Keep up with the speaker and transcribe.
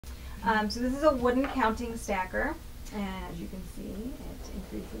So this is a wooden counting stacker, and as you can see, it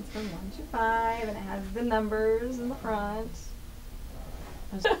increases from 1 to 5, and it has the numbers in the front.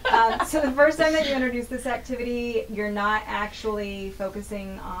 So the first time that you introduce this activity, you're not actually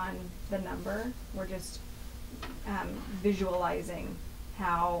focusing on the number. We're just visualizing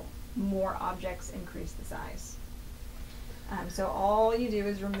how more objects increase the size. So all you do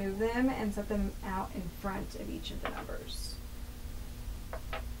is remove them and set them out in front of each of the numbers.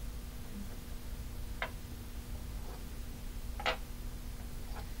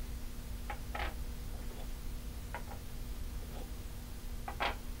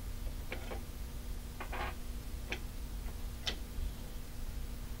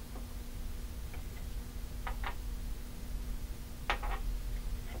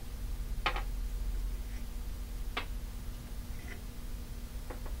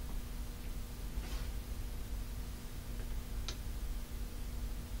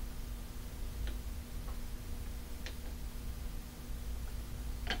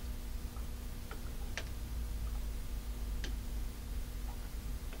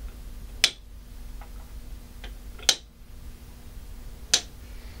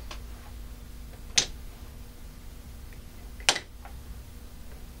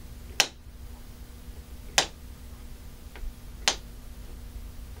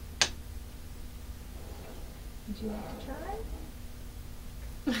 Would you like to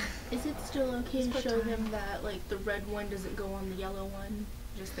try? Is it still okay to show them that, like, the red one doesn't go on the yellow one,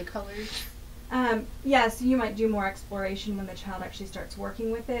 just the colors? Yes, you might do more exploration when the child actually starts working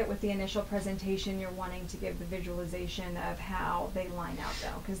with it. With the initial presentation, you're wanting to give the visualization of how they line out,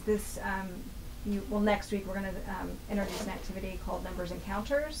 though, because this, next week we're going to introduce an activity called Numbers and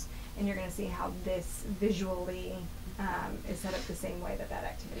Counters, and you're going to see how this visually is set up the same way that that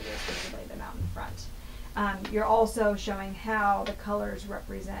activity is when you lay them out in front. You're also showing how the colors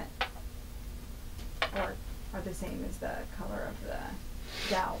represent or are the same as the color of the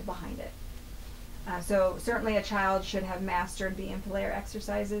dowel behind it. So certainly a child should have mastered the insular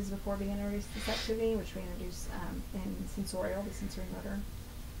exercises before being introduced to this activity, which we introduce in sensorial, the sensory motor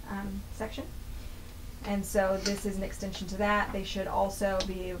section. And so this is an extension to that. They should also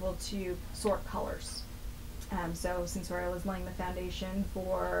be able to sort colors. So sensorial is laying the foundation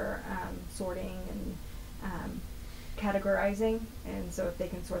for sorting and categorizing, and so if they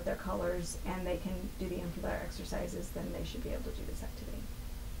can sort their colors and they can do the insular exercises, then they should be able to do this activity.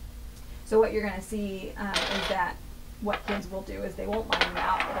 So what you're going to see is that what kids will do is they won't line them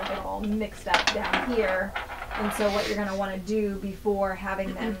out, it'll get all mixed up down here, and so what you're going to want to do before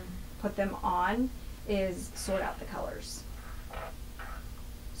having them put them on is sort out the colors.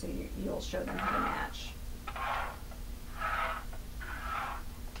 So you'll show them how to match,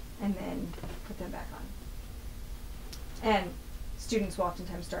 and then put them back on. And students will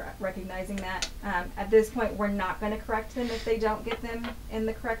oftentimes start recognizing that. At this point, we're not going to correct them if they don't get them in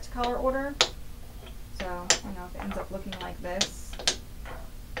the correct color order. So, you know, if it ends up looking like this,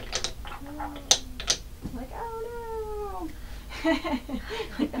 like, oh no,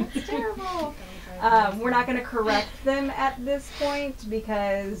 like, that's terrible. We're not going to correct them at this point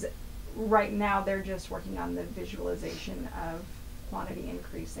because right now they're just working on the visualization of quantity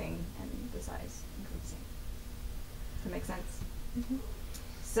increasing and the size increasing. Does that make sense? Mm-hmm.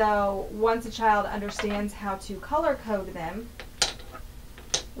 So once a child understands how to color code them,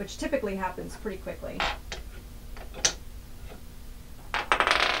 which typically happens pretty quickly,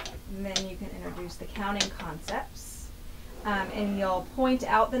 then you can introduce the counting concepts. And you'll point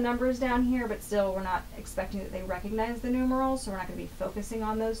out the numbers down here, but still we're not expecting that they recognize the numerals, so we're not going to be focusing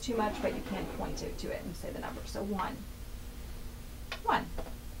on those too much, but you can point to it and say the numbers. So 1,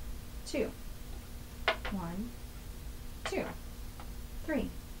 2, 1, 2, 3,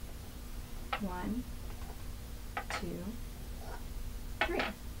 1, 2, 3,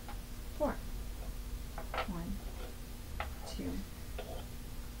 4, 1, 2,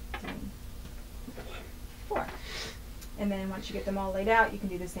 3, 4. And then once you get them all laid out, you can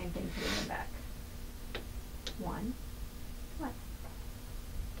do the same thing putting them back. 1,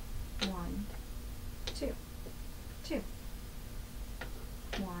 1, 2, 2,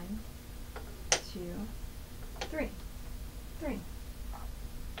 1, 2, 3, 3,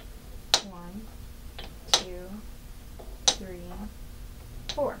 1, 2, 3,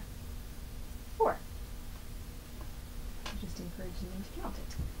 4, 4. Just encouraging them to count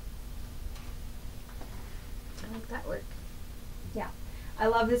it. I like that work. Yeah, I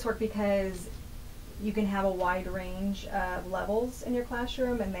love this work because you can have a wide range of levels in your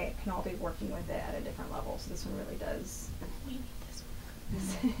classroom, and they can all be working with it at a different level. So this one really does. We need this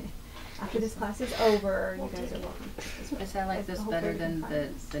one. After this class is over, you guys are welcome. Guess I like this better than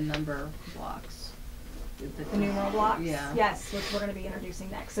the number blocks. The numeral blocks? Yeah. Yes, which we're going to be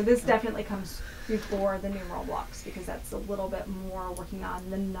introducing next. So this definitely comes before the numeral blocks because that's a little bit more working on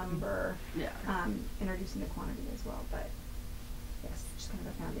the number, introducing the quantity as well. But yes, just kind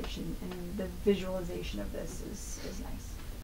of a foundation, and the visualization of this is nice.